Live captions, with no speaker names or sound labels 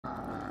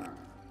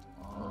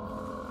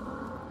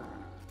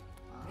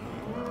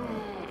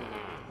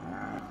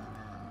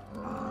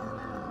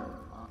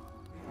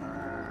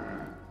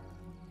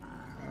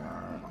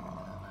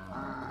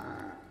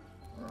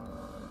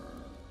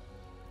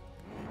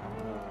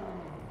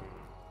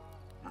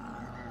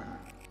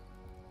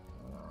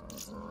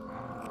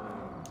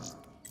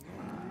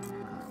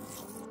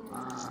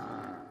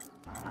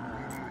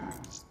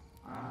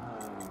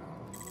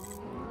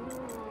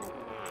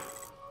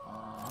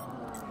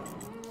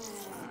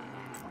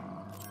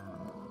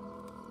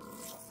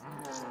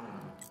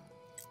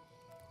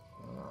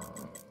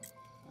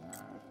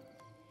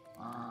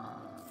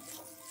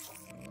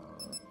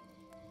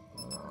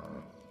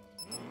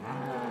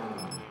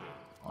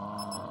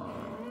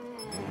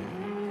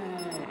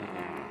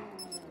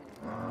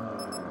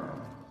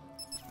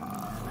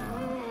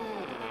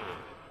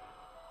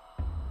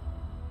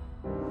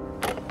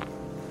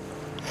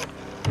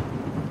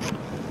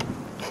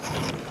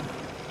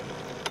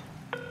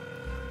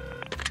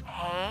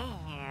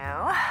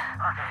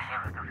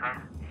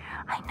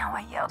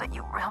I yelled at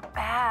you real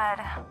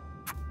bad.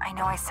 I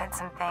know I said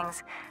some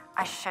things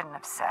I shouldn't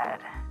have said.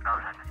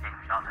 But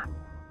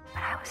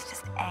I was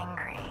just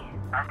angry.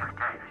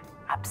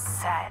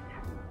 Upset.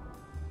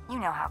 You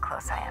know how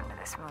close I am to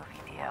this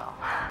movie deal.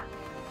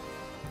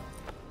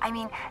 I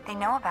mean, they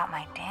know about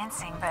my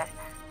dancing, but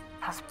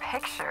those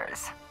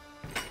pictures...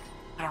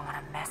 You don't want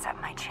to mess up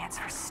my chance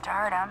for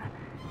stardom.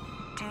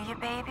 Do you,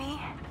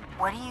 baby?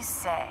 What do you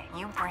say?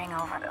 You bring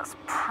over those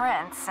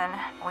prints and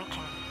we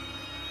can...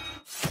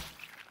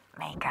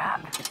 make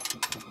up.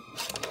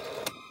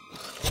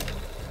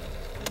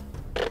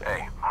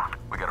 Hey,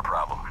 we got a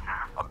problem.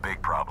 A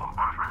big problem.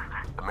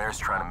 The mayor's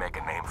trying to make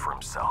a name for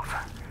himself.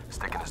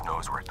 Sticking his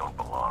nose where it don't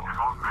belong.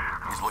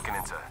 He's looking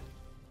into...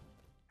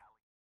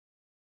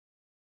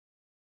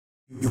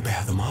 You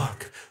bear the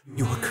mark.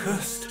 You are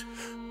cursed.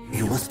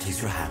 You must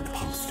place your hand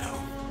upon the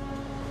stone.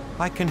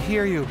 I can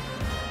hear you.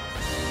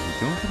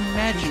 Don't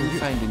imagine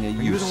finding a use.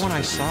 Are you the one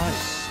I saw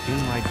in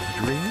my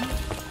dream?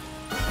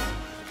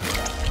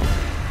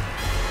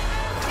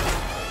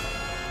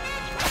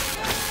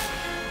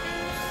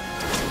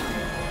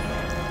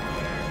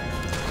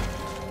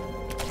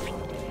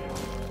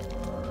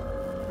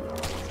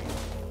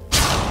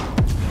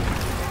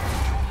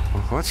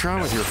 What's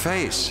wrong with your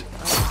face?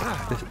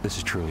 This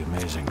is truly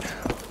amazing.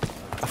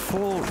 A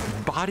full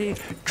body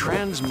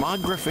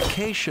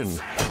transmogrification.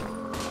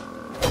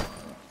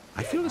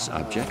 I feel this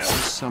object has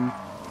some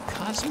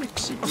cosmic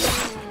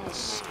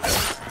significance.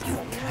 You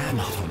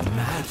cannot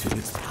imagine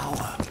its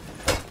power.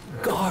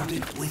 Guard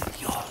it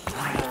with your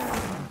life.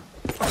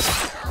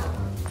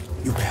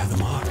 You bear the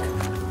mark.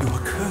 You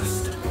are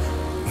cursed.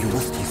 You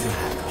must place your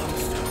hand upon the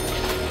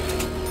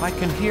stone. I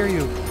can hear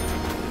you.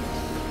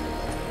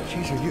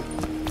 Jeez, are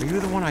you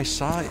the one I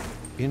saw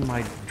in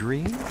my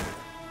dream?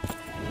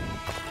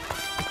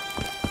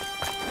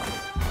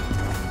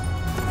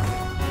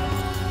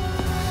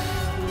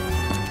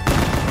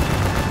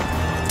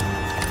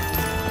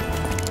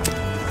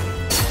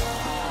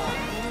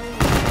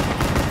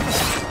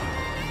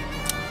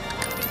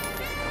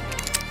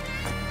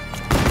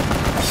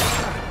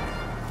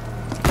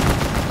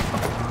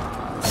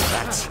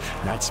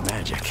 That's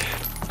magic.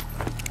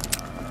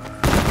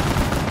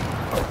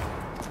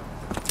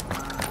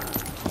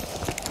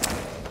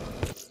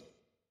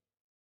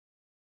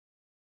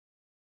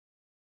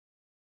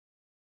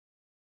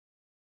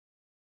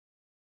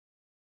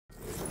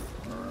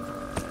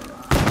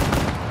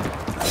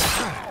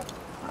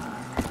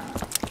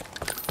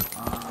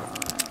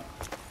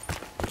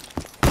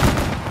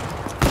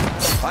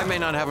 I may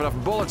not have enough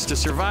bullets to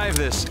survive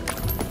this.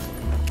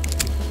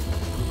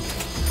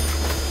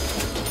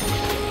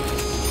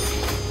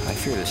 I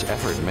fear this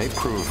effort may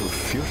prove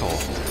futile.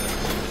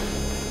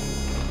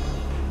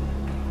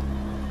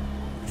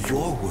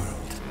 Your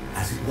world,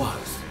 as it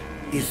was,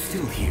 is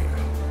still here.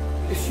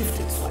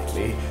 Shifted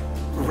slightly,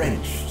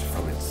 wrenched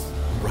from its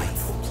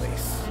rightful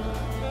place.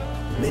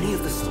 Many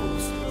of the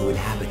souls who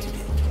inhabited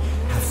it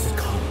have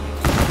succumbed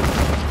to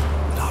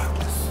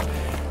darkness.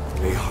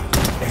 They are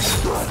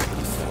expressing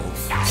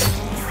themselves,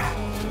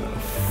 trapped in a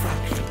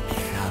fractured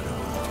shadow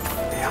of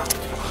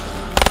reality.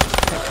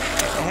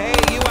 Hey,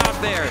 you out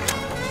there!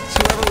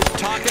 Whoever was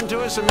talking to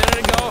us a minute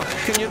ago,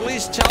 can you at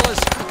least tell us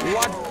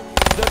what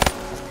the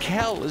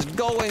hell is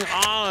going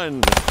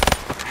on?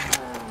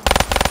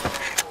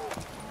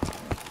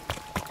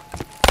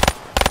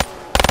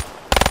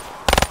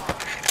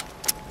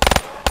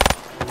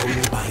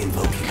 Only by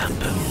invoking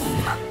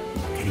Unboom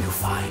can you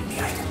find the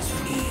items you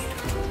need.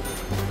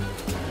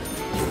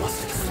 You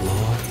must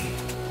explore the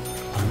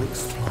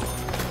unexplored.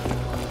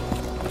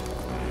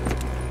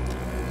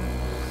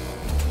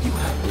 You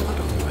have blood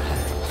on your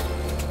hands.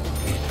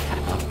 It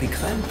cannot be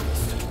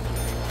cleansed.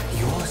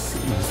 Your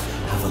sins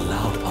have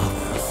allowed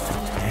others to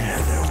tear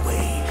their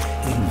way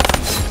into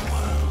the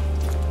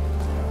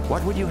world.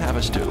 What would you have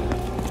us do?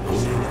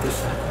 Only with the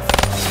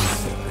sacrifice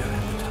sate their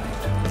appetite.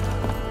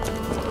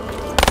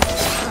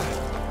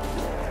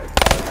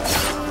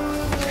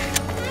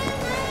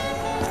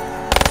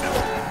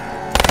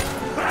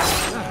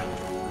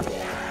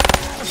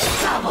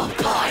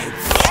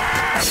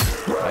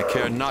 I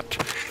care not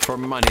for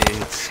money.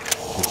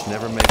 It's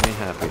never made me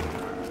happy.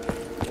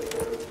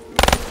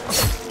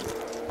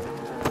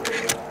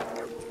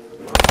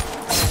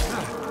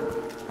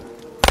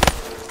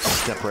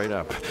 Step right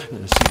up.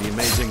 See the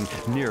amazing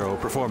Nero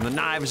perform the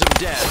Knives of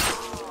Death.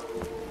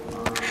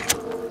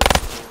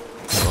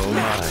 Oh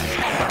my,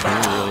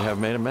 we really have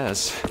made a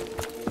mess.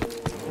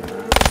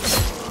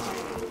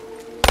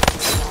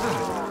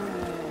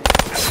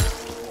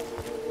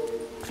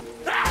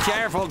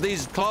 Careful,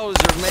 these clothes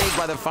are made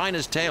by the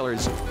finest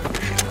tailors.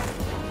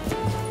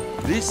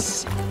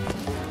 This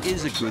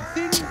is a good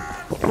thing.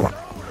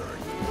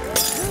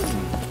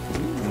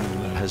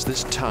 Has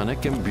this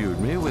tonic imbued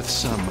me with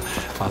some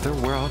other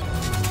world?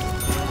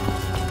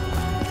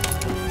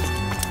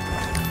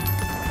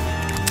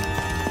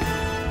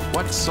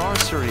 What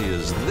sorcery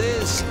is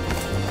this?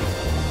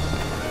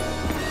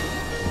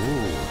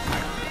 Ooh, my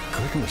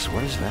goodness,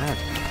 what is that?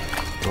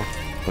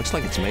 Looks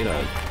like it's made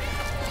of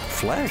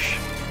flesh.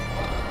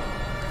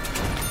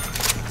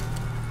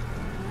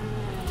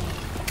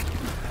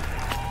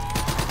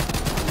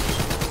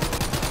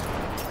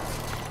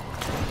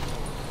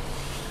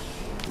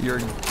 You're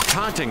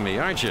taunting me,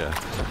 aren't you?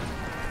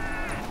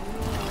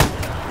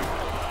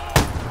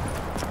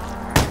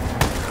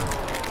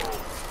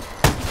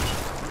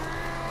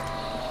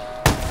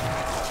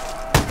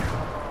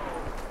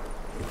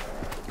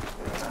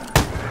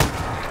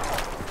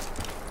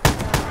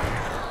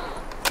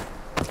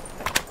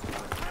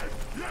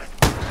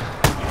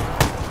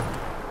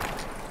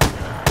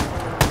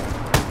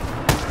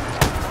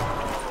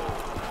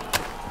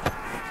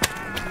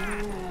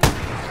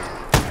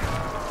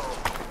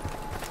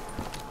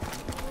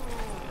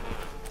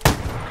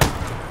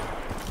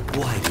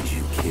 Why did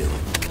you kill?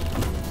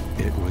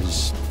 It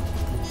was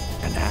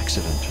an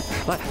accident.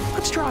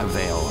 Let's draw a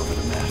veil over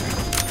the matter.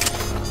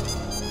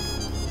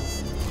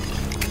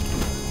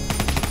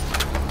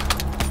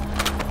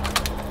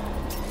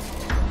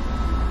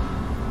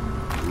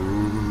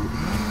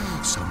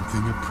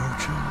 Something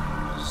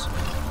approaches.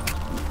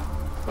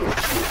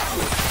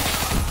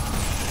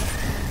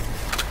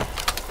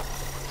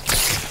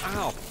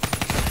 Ow!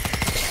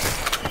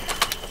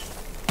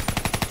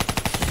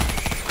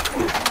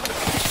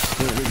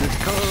 As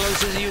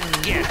close as you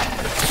get.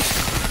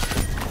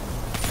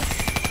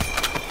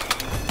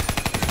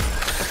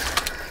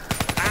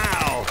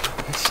 Ow!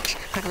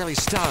 That really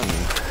stung.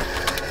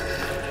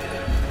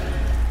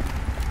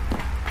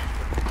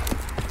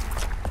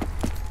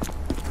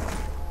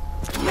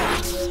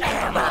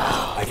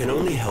 I can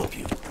only help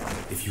you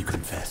if you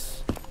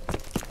confess.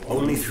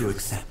 Only through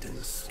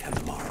acceptance can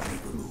the mark be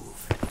removed.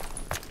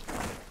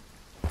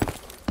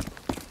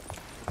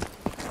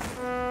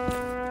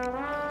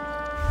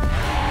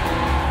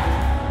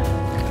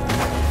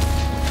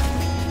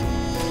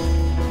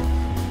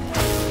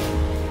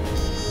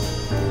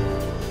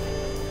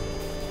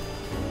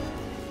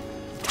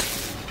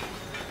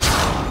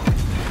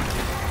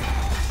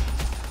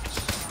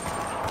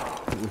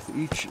 With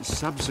each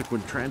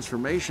subsequent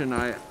transformation,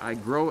 I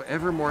grow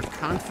ever more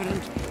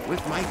confident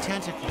with my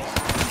tentacles.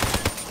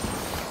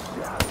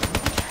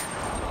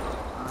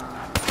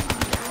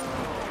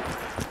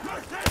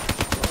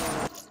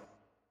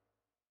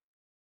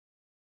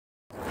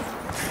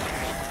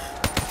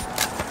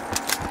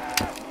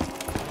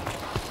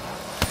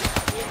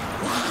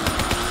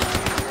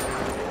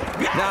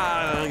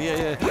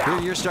 Yeah,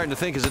 you're starting to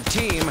think as a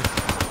team.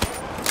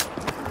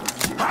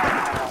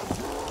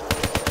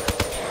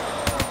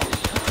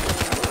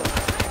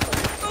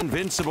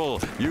 Invincible.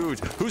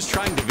 Who's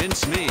trying to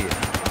vince me?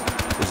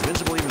 Is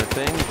invincible even a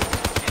thing?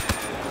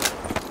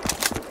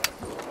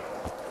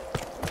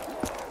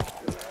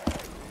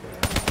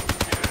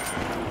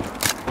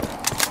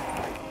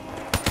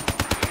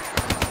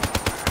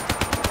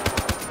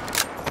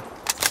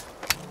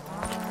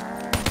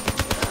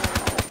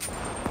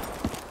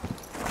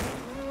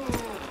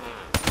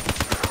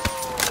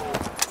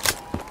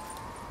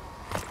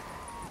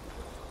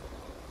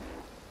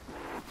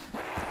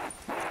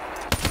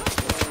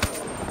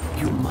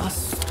 You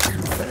must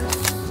confess.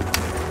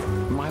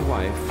 My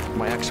wife,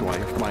 my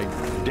ex-wife, my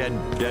dead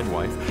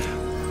wife,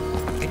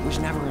 it was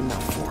never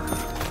enough for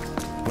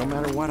her. No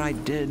matter what I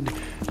did,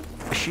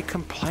 she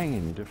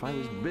complained. If I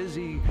was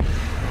busy,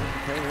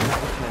 paying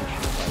enough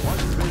attention. If I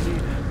wasn't busy,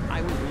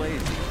 I was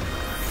lazy.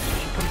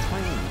 She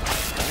complained.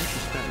 And she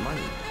spent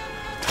money.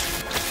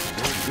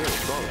 Very good,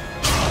 both.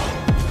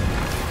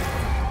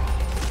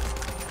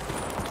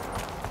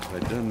 If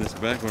I'd done this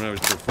back when I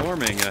was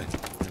performing, I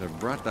could have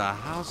brought the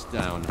house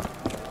down.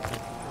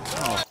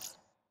 Oh.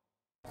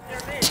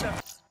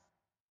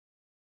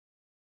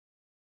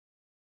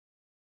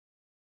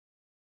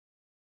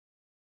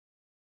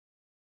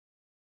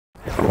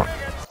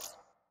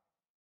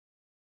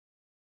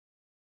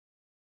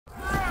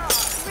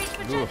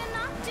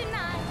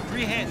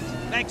 Three hands,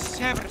 like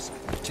Severus.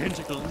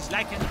 Tentacles,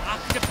 like an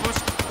octopus.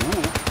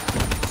 Ooh.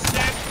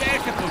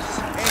 Snapbackopus.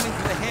 Aiming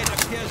for the head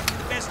appears to be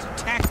the best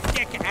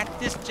tactic at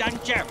this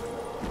juncture.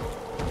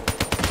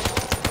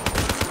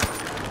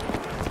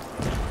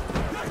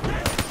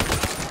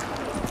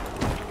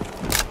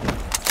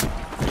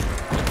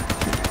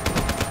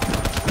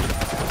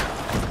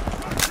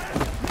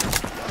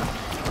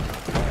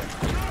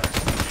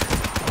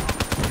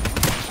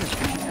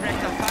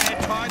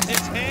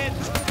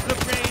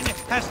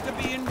 Has to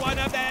be in one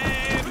of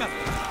them!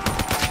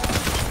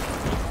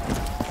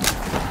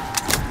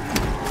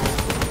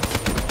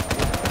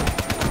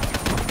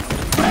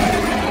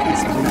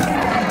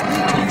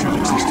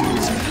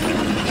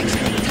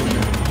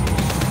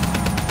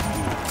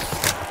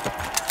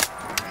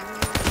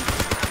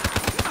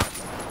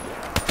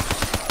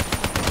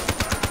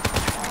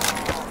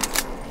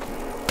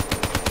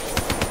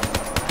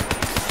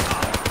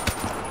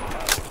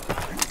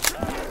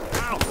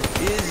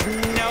 Is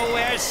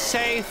nowhere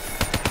safe.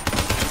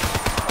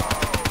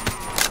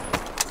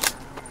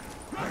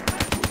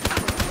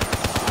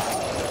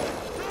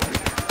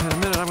 In a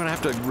minute, I'm going to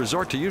have to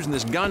resort to using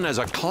this gun as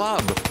a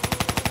club.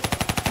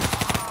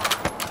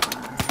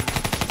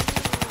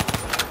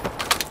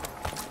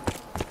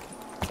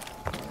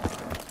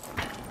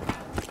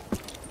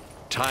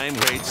 Time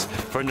waits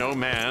for no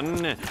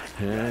man,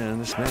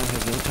 and this man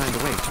has no time to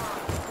wait.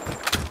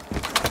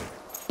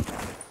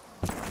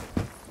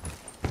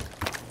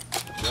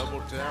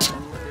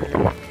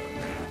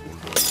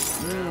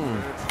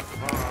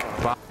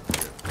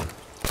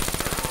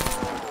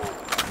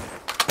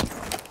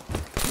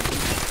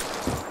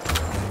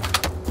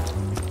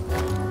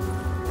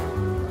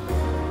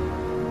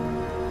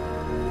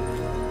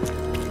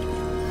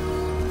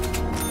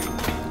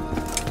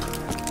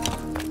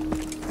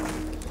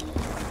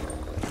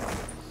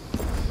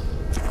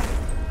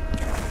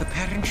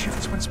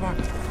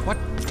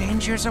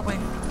 dangers await.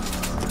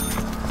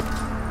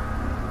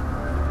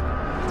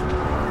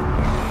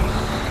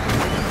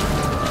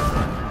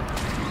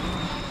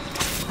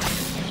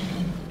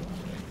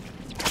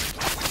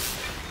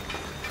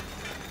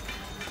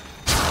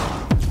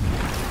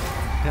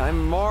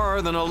 I'm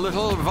more than a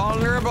little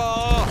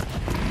vulnerable.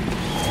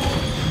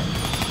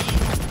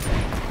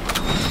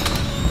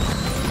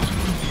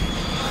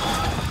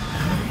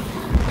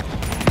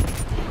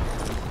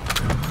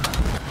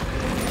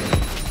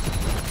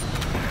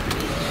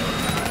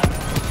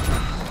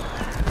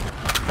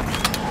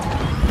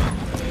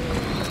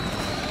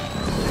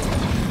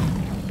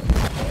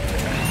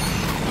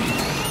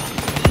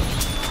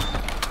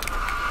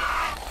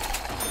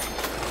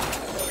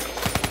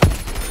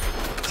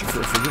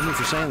 Forgive me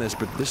for saying this,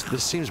 but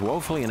this seems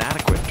woefully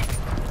inadequate.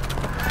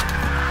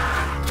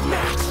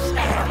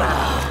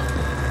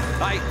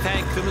 I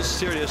thank the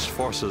mysterious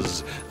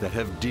forces that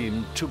have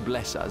deemed to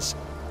bless us.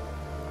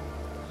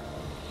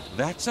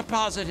 That's a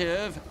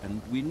positive,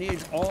 and we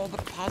need all the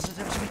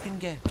positives we can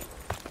get.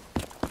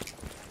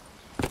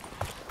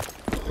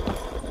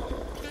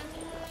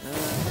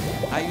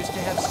 I used to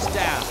have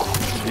staff.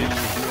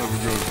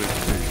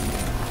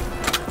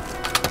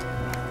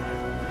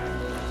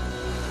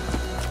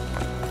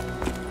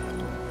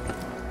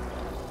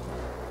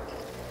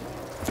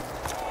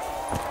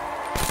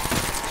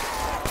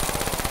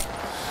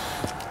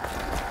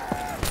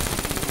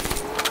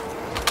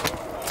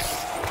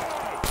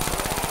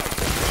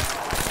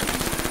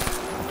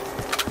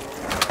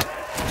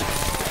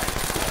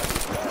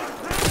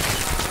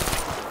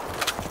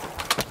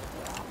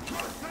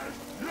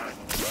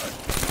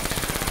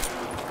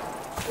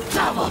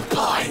 Double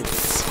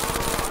points!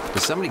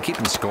 Is somebody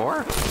keeping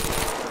score?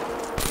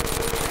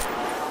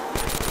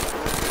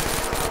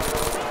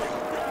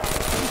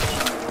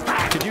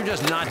 Could you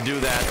just not do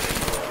that?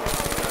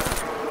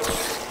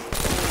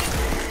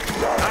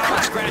 Oh,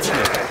 scratching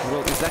it.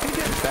 Well, is that gonna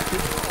get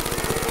infected?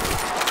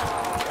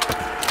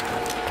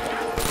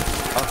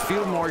 A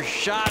few more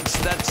shots,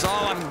 that's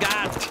all I've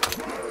got.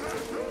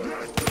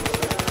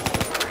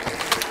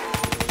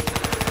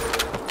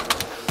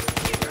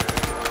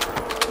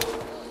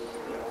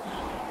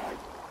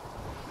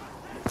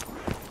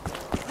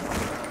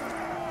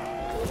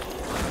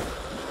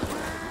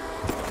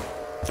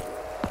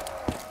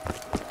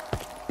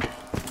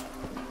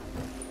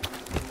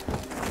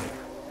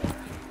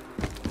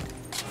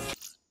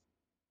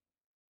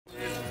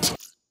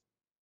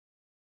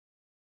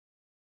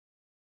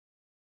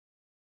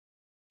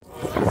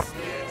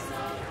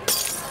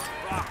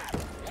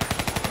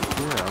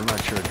 Yeah, I'm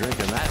not sure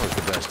drinking that was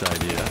the best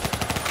idea.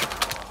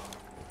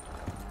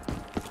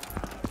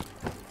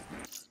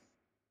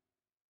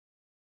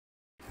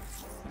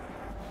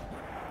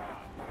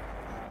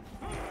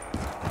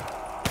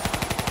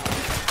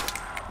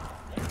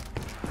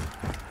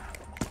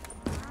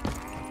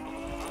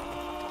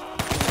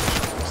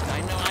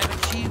 I know I've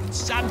achieved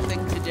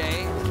something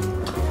today.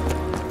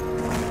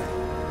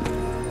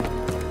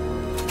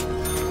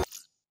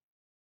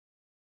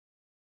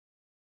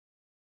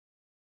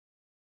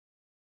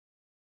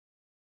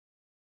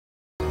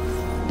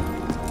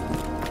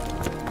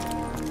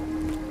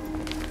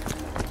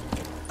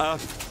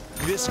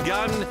 This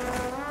gun,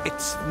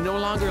 it's no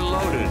longer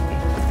loaded.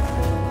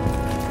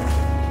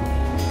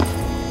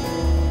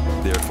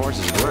 Their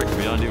forces work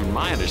beyond even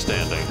my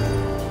understanding.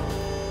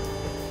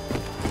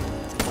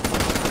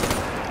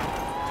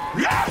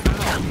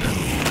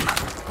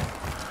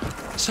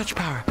 Such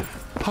power.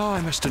 Oh,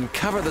 I must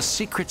uncover the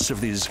secrets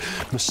of these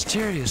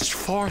mysterious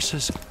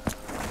forces.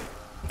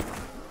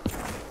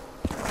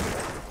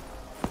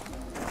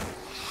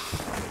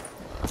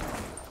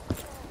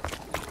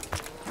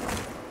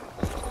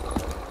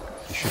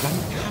 Should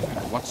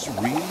uncover what's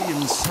really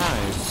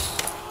inside.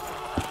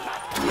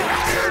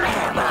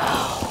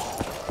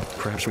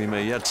 Perhaps we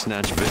may yet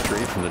snatch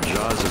victory from the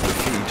jaws of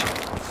defeat.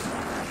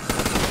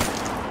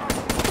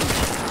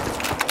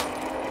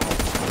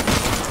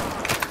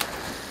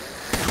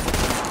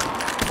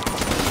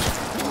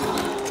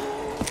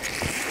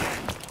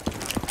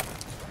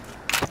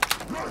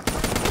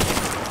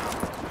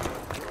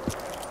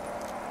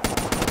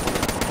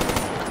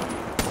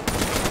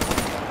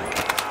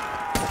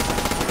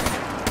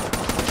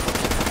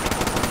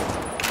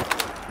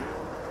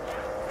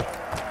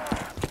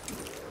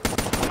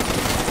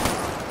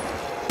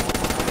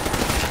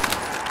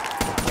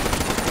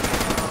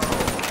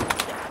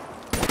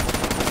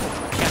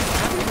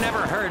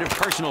 Of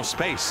personal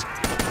space.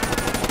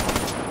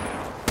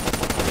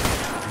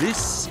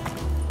 This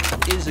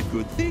is a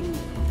good thing.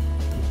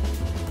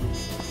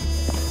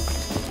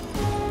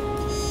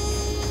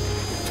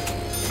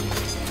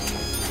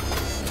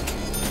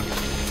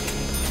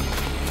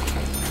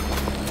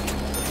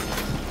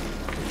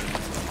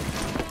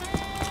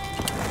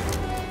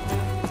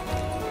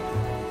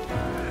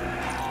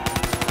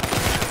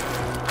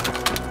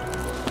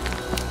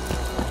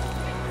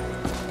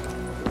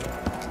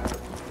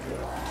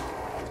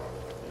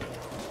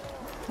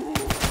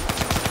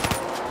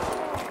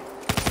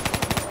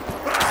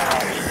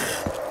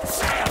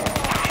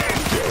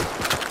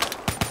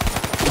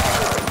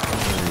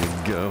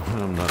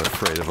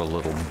 afraid of a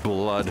little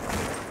blood.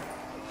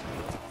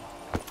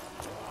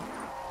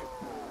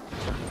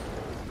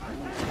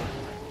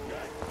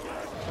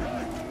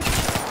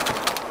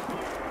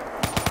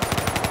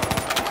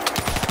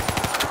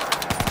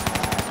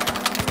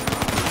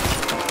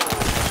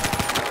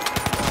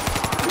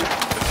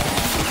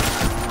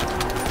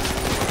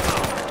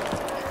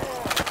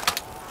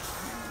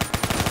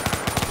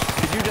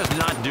 Could you just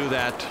not do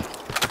that?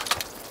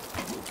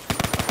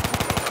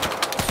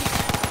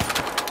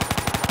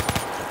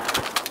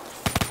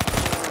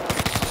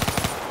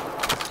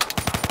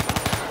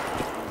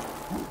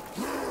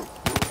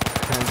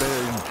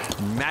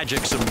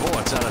 Magic some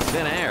bullets out of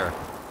thin air.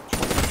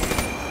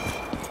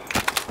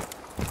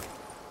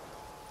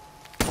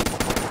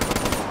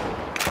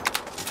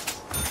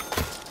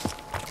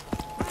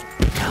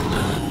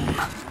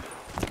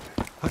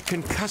 A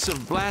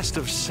concussive blast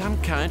of some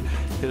kind.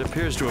 It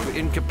appears to have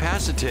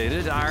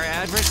incapacitated our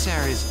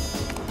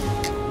adversaries.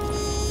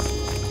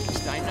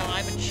 I know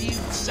I've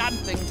achieved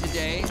something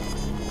today.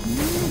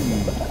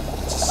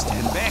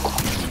 Stand back.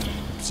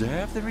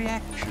 Observe the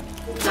reaction.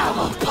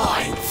 Double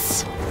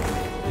points!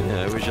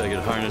 Yeah, I wish I could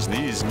harness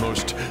these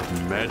most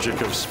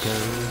magic of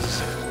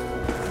spells.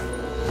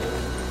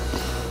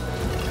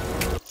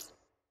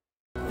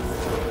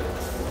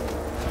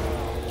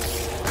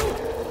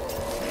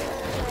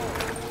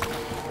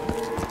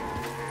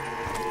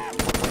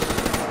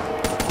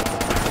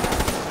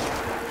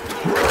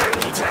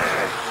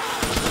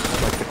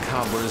 Like the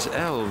cobbler's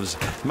elves,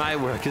 my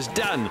work is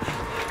done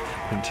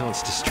until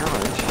it's destroyed.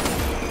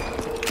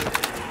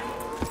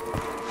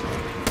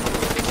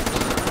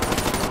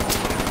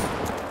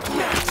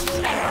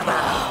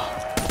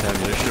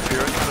 Ammunition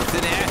appearing out of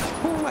thin air.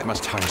 Oh, I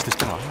must harness this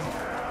dog.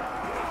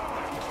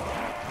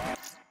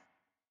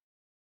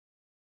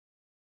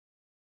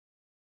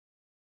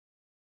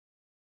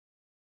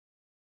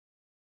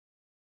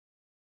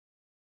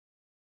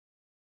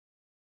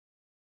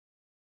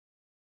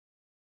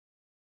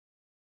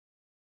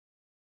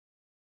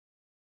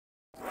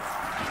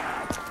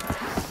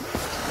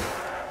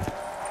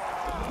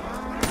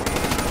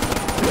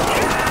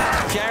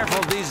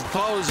 Careful, these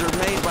clothes are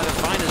made by the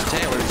finest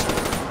tailors.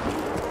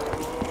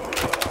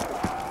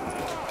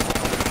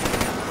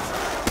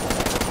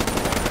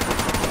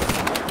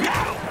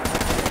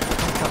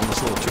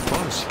 A little too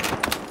close.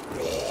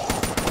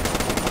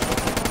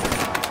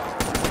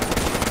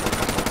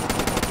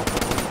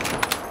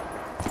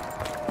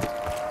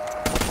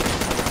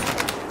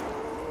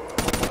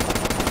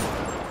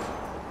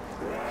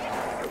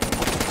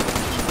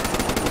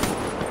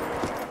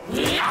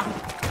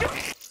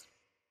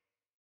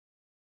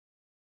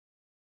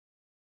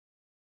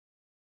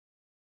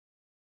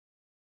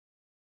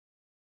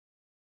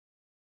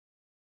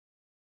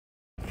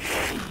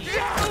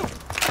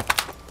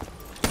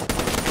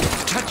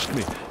 Touched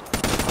me.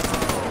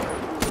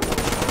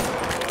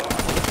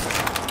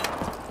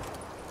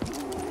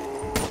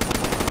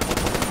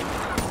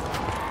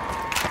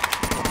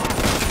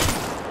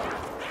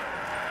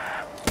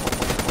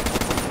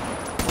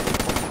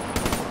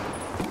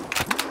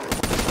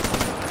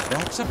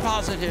 That's a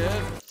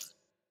positive.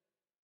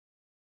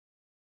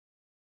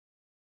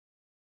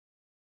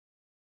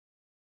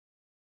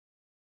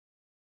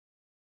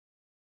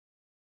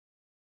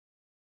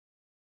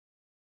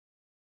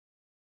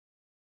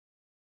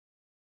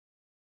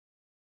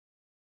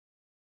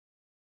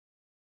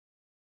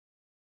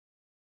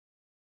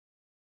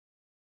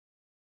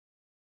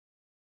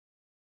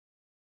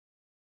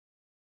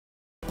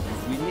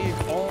 We need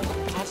all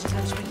the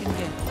positives we can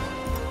get.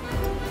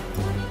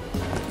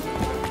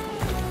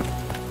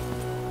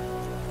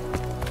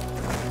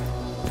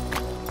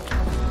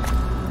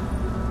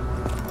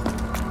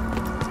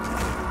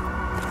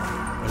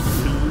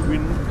 Until the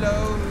wind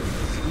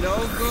blows, no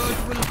good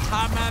will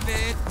come of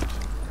it.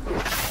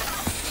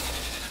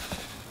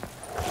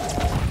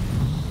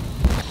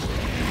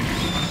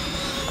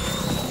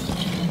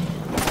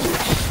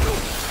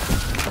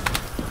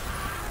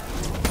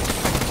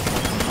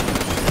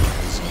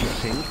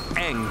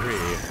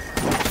 Angry.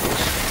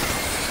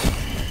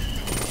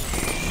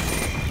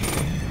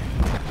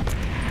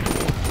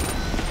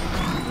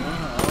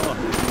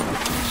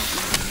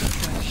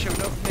 Show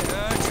no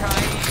fear,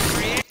 try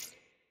react.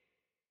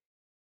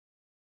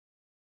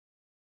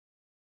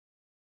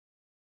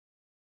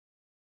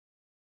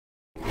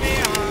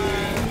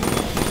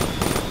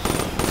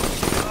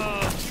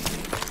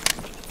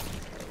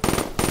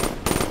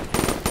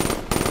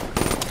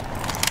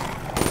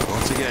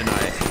 Once again,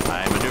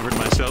 I maneuvered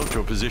myself to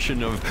a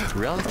position of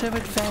relative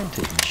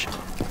advantage.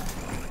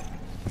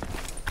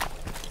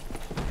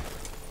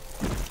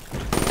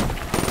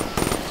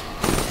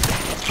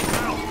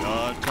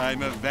 Your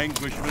time of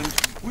vanquishment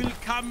will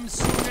come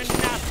soon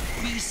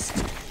enough, beast.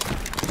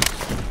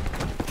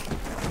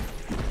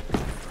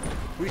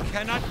 We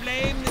cannot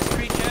blame this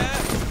creature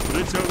for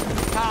its own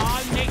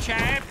foul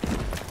nature.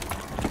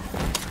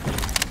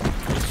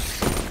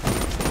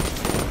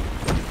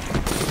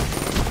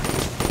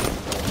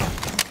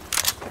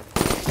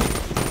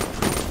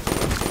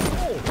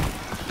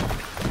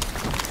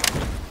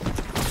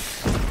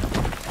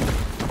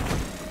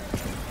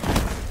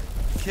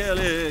 Kill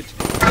it!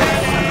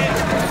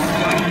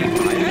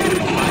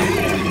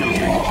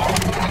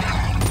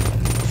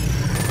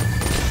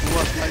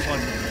 What I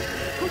wonder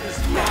could this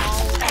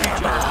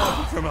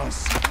now be from us?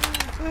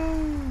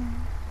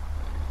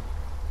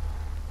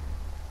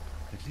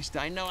 At least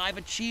I know I've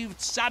achieved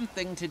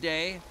something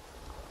today.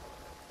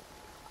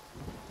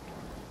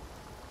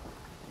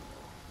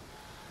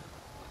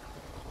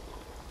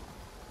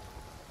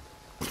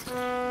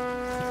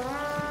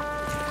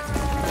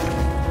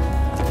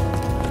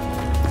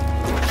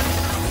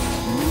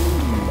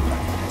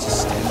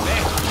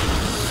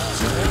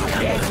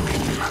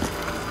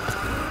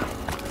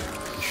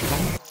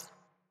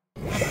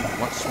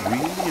 What's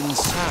really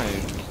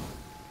inside?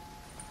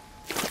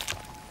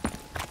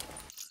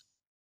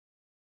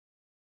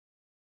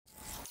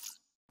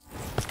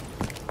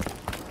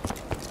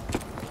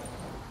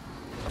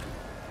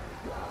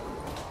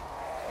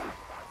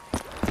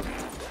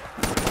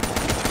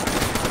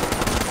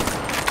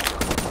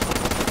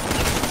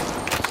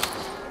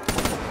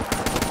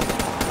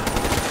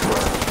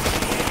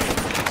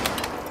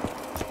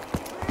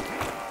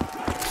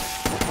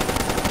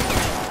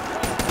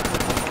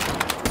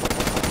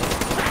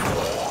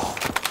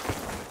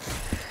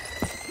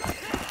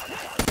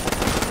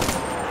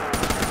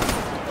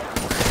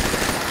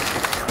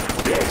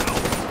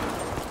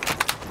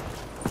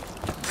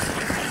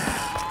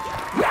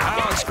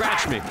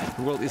 Scratch me.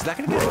 Well, is that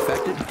going to get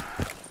infected?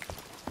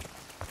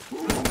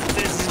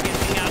 This is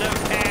getting out of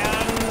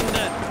hand.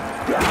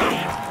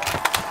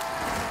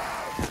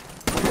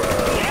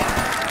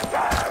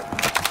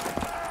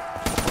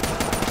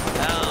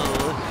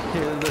 Oh,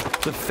 yeah,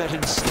 the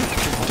fetid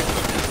stench of death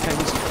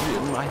hangs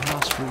in my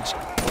nostrils.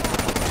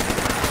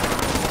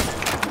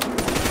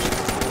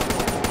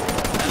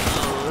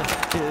 Oh,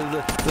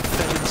 yeah, the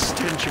fetid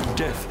stench of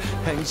death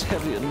hangs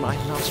heavy in my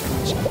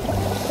nostrils.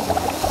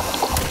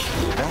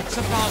 That's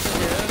a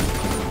positive.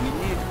 We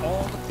need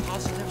all the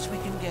positives we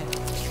can get.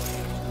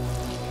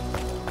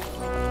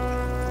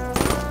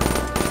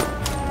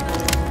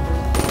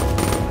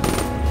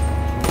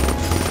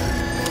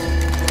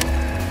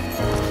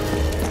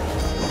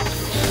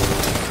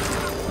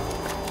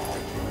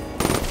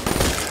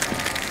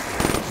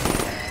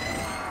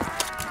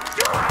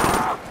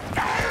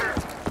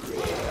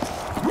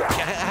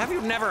 Have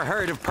you never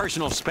heard of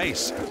personal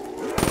space?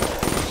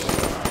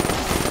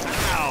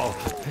 Ow!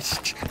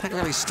 That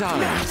really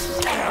stung.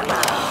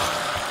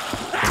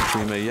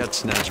 We may yet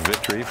snatch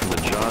victory from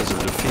the jaws of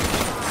defeat.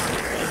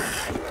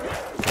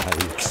 I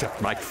accept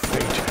my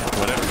fate,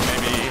 whatever it may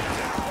be.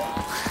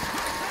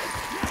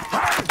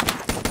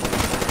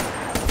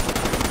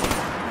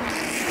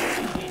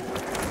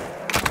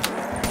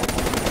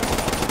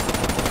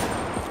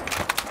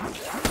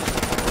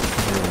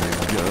 There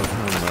we go.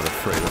 I'm not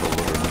afraid of a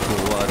little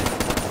blood.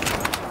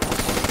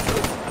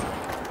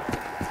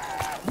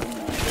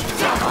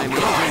 I'm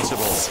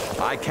invincible.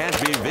 I can't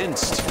be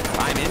vinced.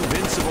 I'm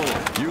invincible.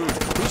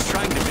 Who's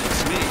trying to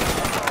vince me?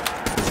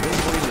 Is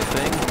visible even a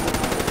thing?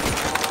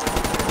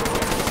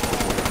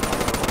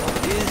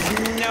 Is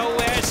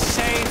nowhere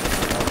safe.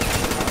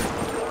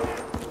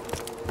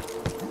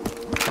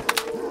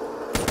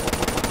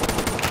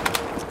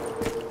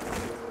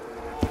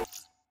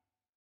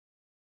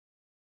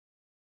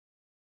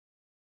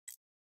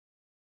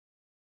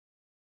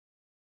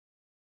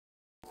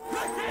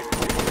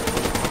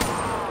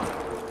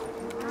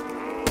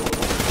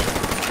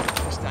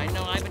 I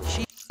know I've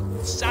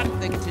achieved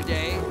something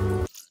today.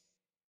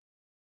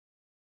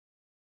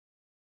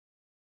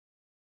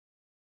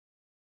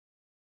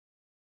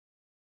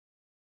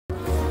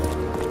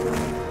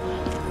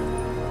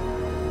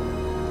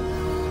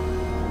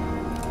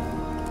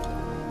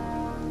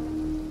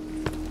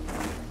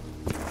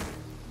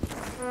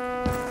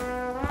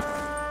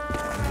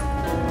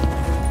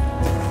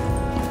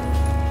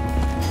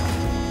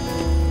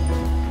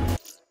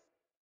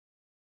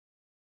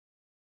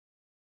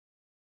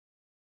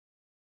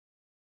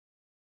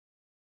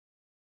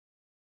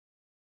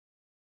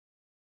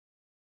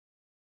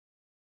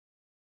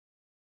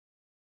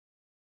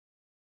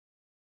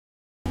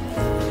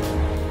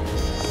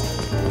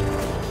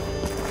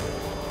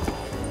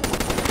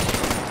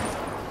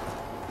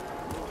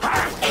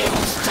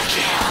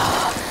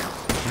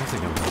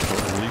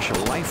 A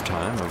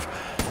lifetime of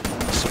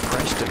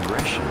suppressed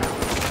aggression.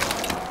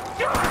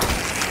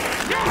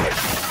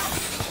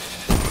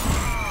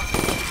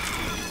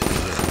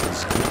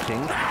 It's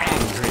getting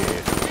angry.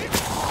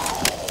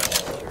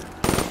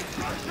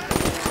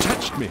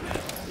 Touched me.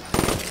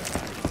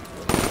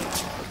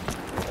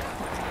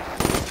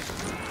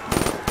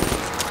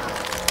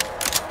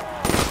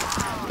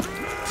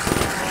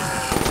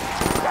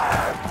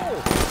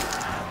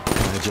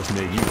 I just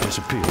made you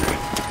disappear.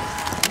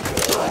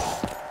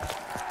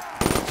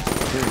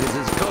 This is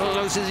as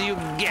close as you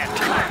get.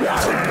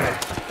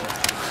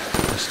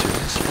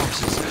 Mysterious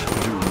forces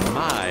do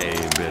my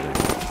bidding.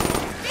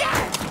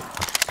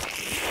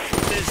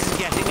 This is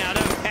getting out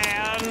of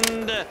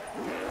hand.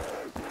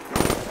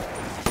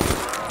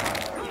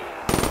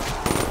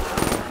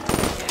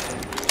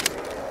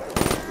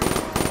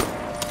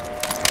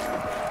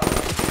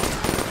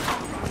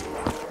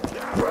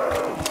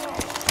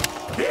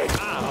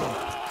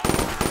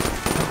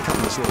 I'm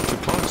coming this a little too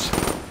close.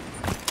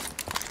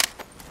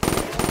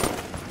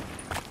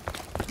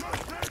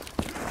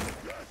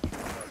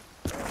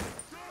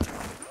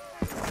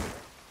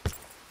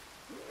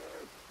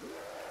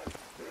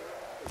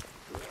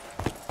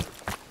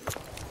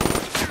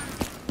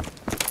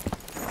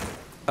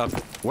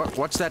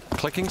 What's that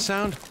clicking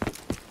sound?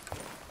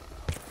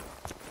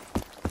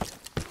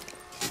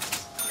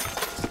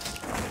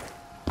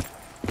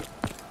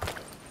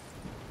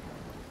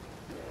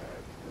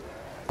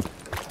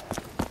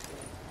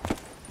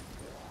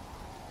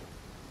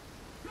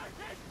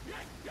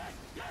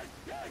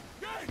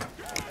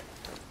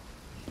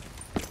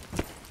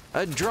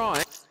 A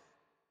drawing.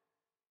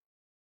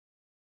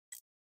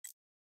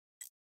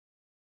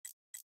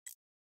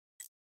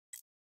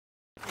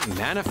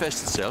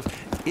 Manifests itself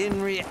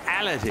in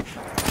reality.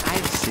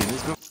 I've seen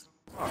this before.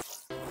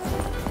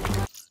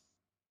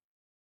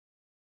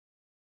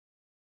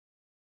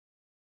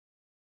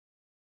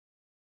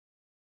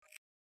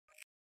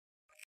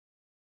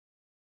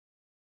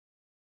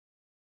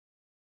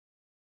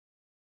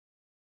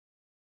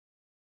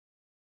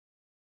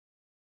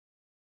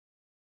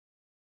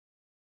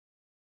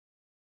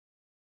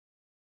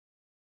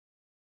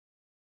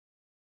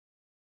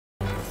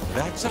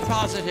 That's a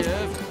positive,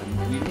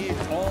 and we need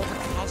all the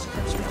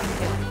positives we can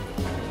get.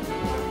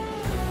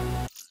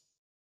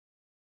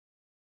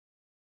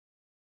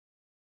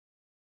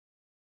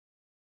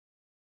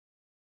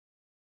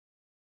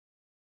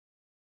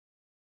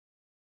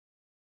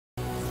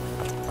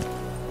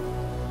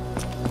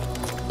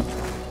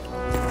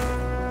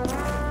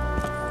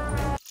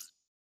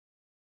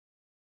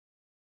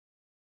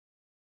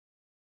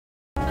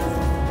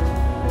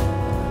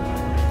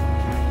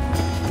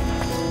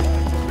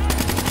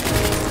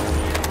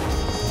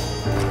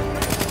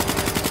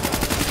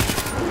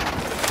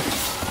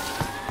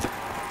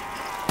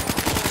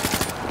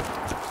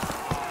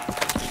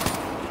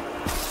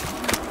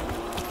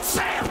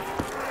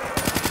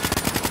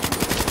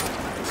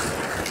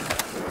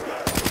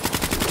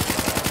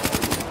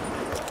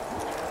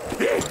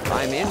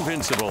 I'm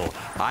invincible.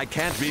 I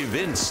can't be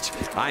vinced.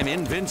 I'm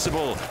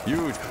invincible.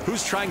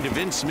 Who's trying to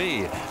vince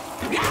me? Is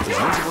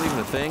invincible even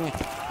a thing?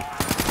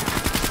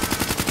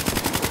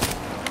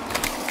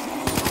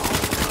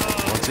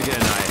 Once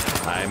again,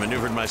 I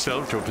maneuvered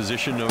myself to a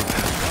position of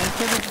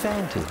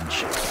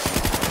advantage.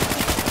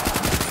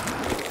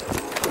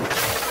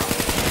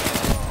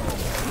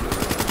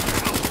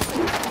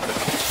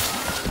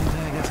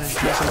 I guess I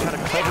do some kind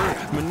of clever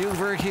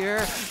maneuver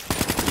here.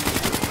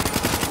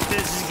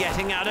 This is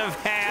getting out of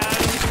hand.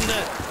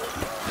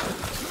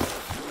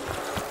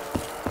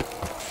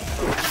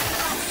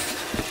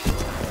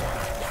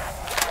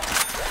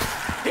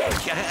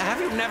 Have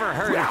you never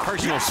heard of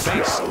personal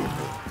space?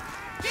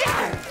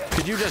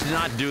 Could you just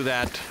not do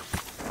that?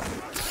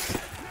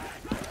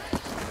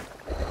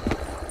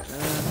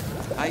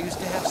 I used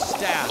to have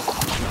staff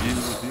to deal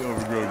with the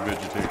overgrown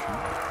vegetation.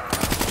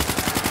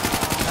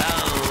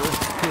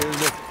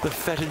 Oh, the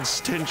fetid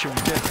stench of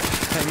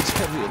death hangs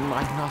heavy in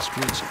my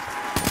nostrils.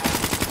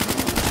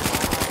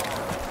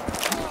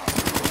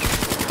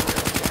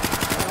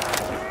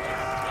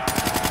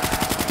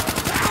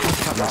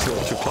 That's a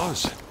little too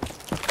close.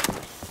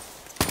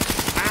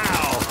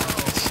 Ow!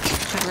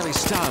 That really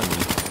stung.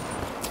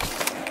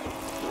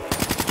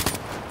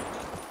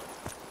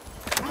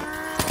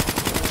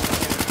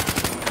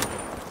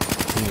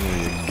 There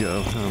you go.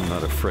 I'm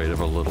not afraid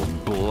of a little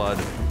blood.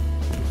 At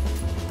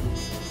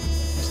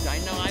least I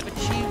know I've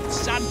achieved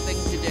something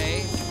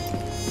today.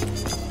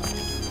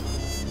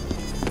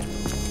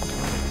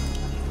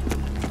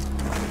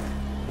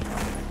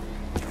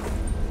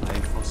 I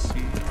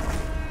foresee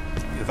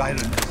the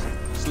violence.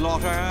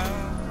 Slaughter,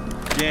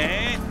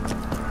 death.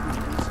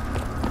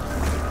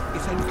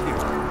 If I'm clear.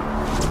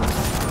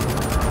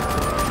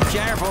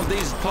 Careful,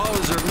 these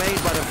clothes are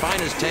made by the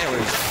finest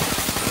tailors.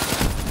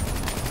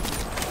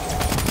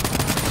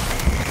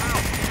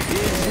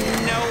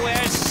 Is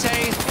nowhere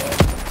safe.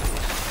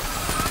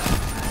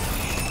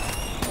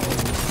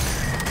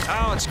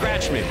 Oh, it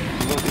scratched me.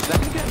 Look, is that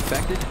gonna get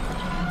infected?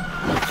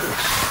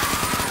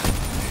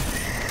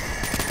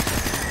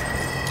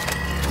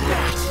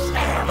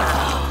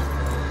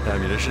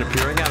 Ammunition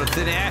appearing out of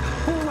thin air.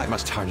 Oh, I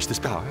must harness this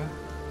power.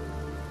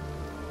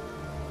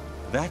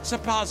 That's a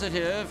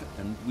positive,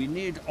 and we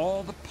need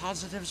all the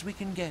positives we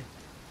can get.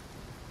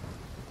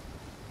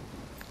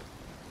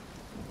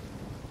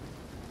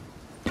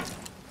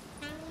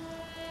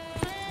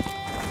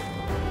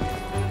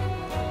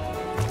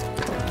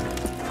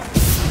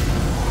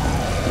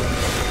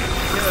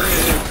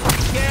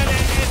 Get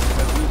it!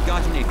 Have we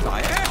got any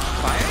fire?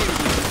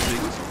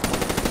 Things.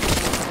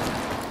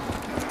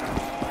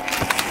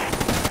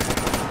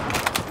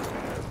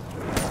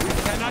 We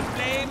cannot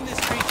blame this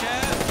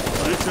creature.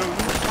 Come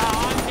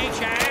on,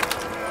 nature.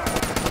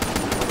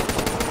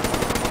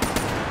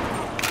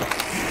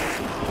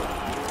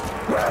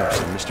 Perhaps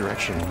some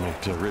misdirection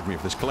might rid me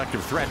of this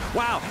collective threat.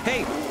 Wow!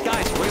 Hey,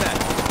 guys, look at that!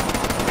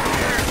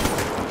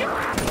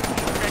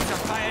 Direct a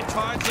fire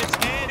towards its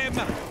aim.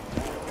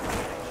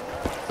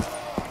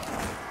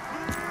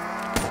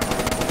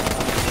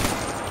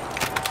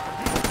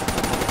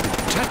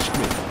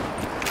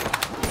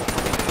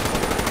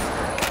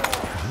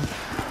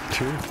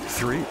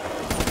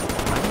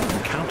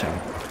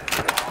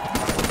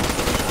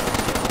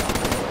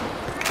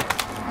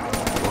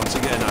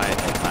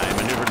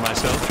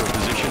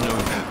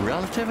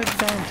 relative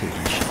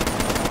advantage.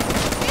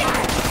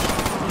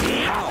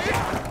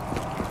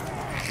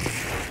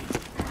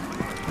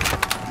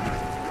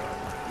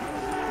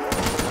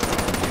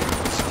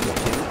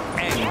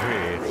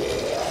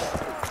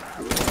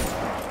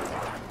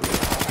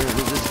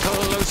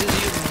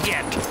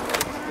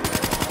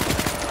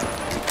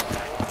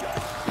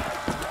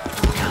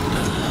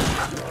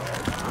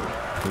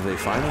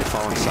 Finally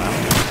fallen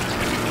silent.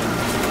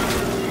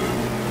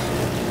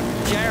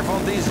 Careful,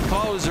 these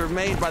clothes are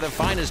made by the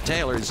finest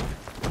tailors.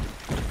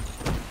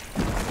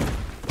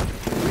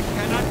 We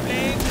cannot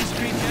blame this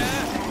creature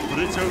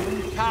for its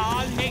own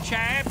foul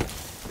nature.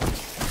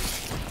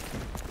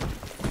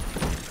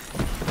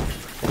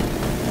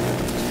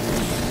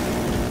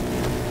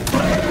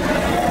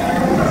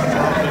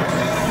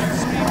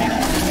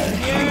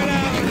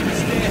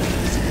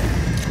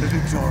 The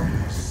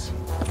victorious.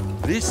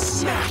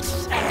 This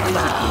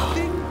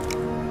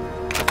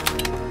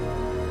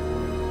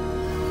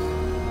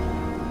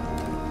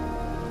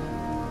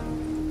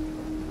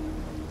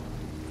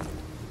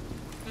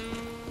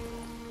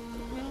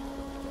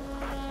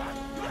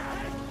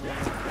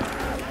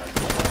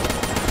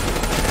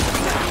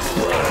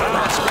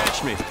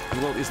me.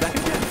 Well, is that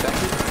going to get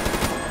infected?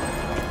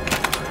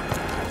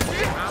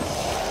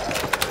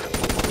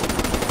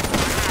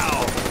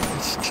 Ow!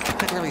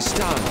 That really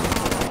stung.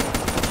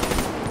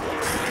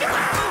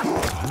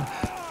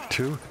 1,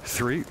 2,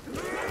 3.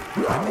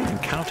 I'm not even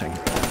counting.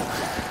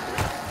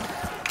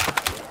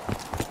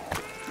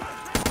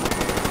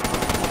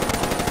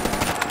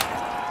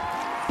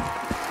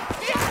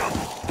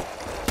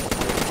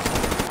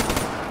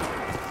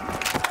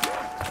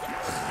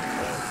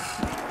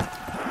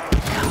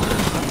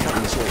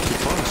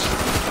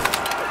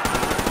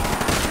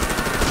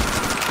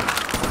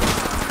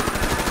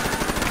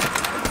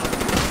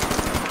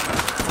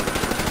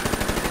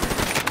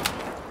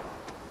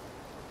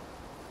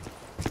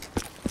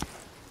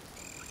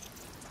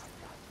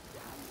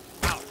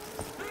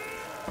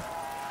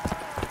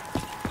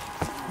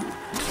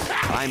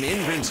 I'm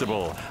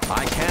invincible.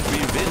 I can't be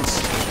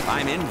Vince.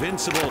 I'm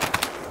invincible.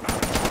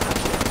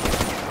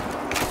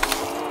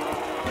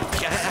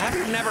 Have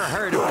you never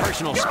heard of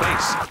personal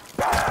space?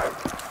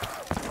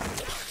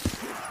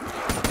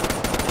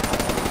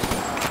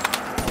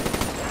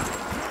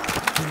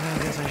 I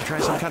guess I should try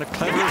some kind of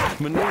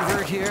clever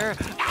maneuver here.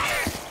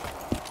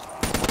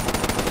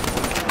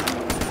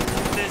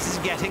 This is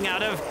getting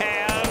out of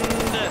hand.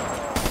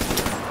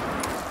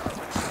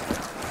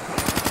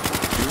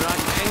 Do not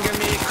anger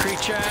me,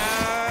 creature.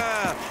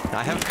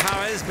 I have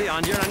powers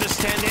beyond your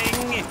understanding.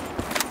 There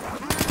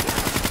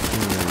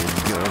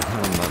you go.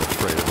 I'm not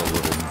afraid of a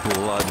little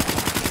blood.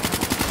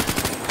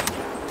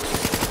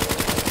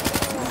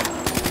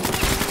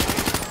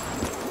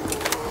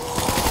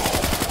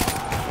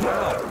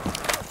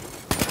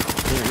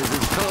 This is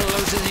as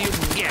close as you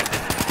get.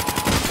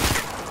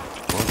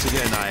 Once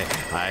again,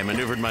 I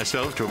maneuvered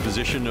myself to a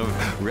position of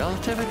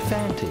relative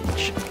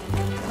advantage.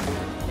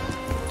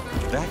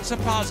 That's a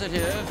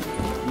positive.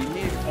 We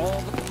need all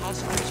the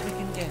positives we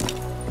can get.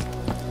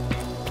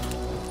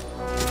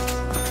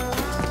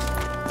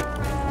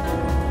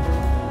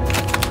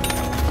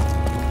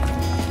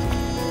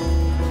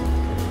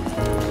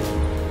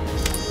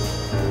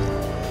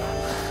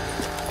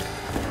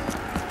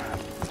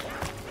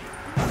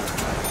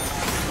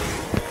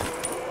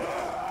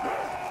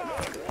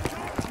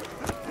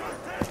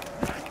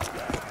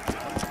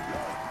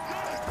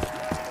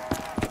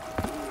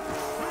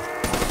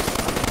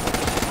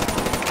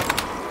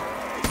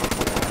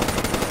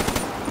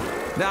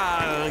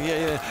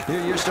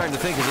 You're starting to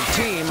think as a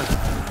team.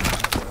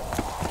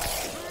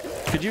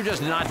 Could you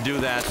just not do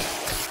that?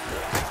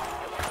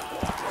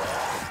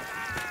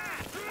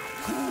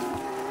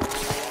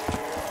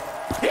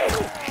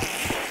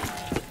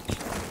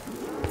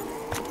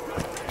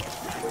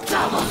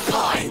 Double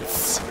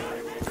points!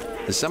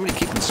 Is somebody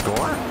keeping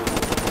score?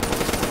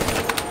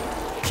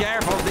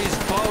 Careful, these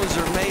clothes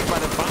are made by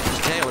the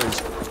finest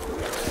tailors.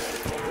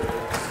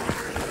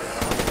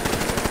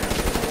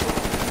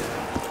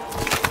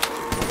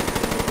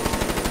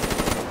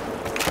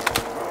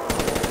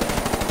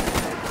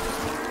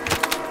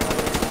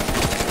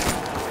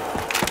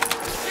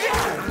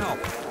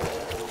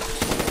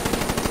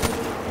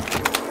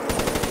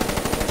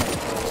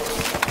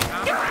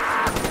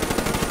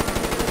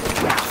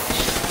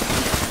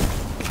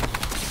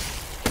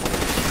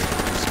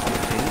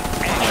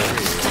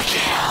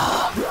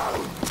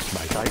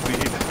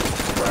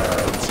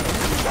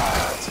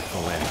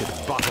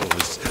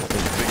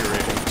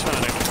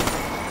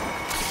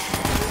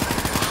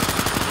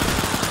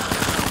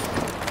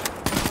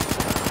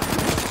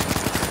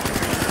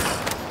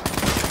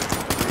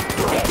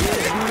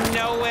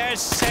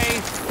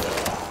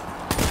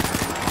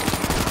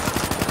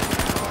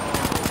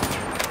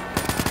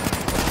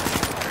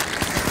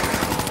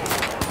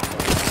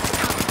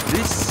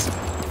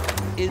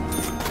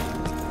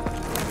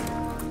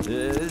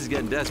 This is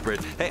getting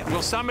desperate. Hey,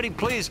 will somebody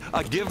please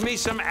give me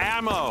some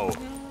ammo?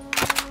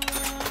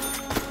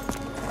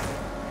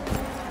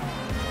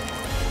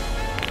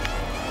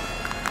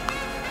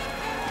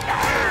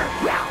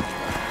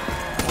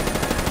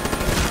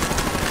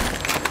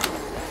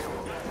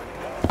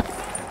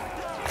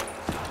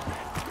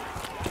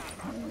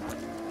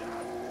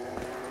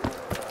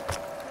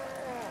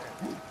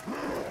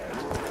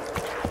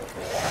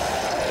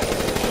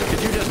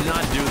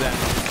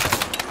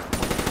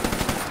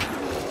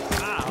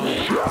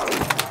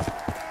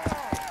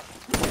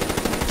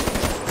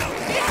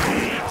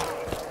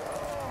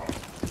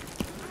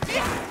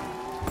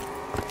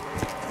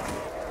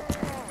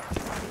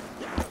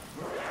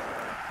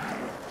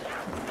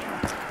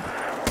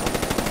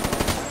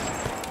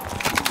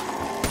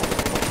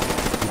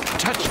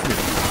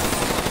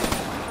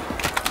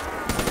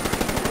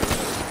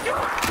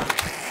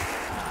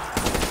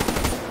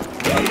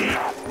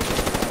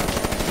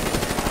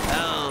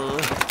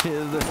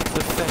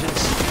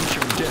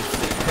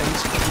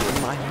 heavy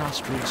in my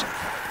nostrils.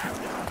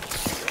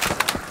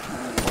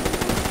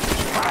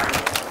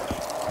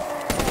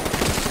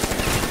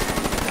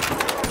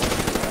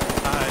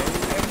 I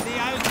am the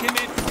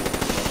ultimate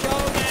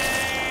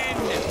showman!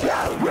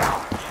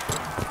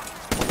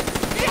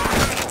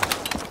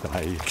 I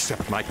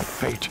accept my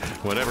fate,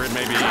 whatever it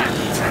may be.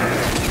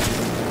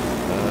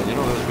 You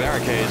know those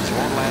barricades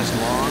won't last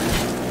long.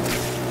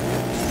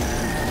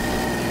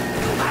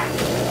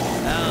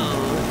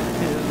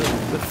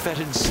 Oh, the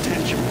fetid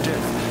stench of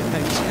death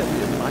hangs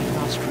heavy in my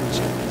nostrils.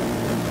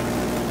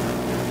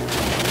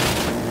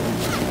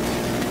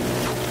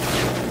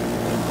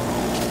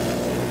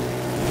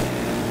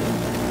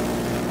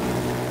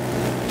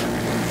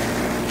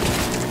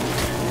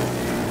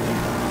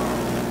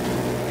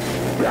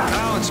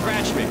 Oh, it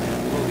scratched me.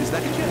 Well, is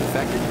that because you're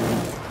infected?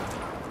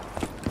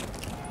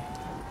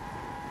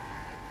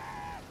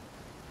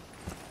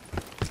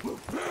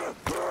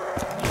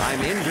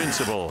 I'm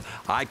invincible.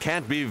 I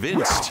can't be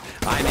vinced.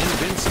 I'm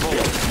invincible.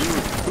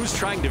 Who's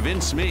trying to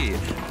vince me?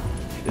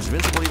 Is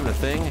invincible even a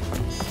thing?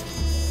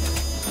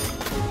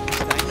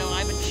 I know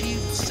I've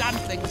achieved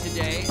something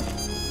today.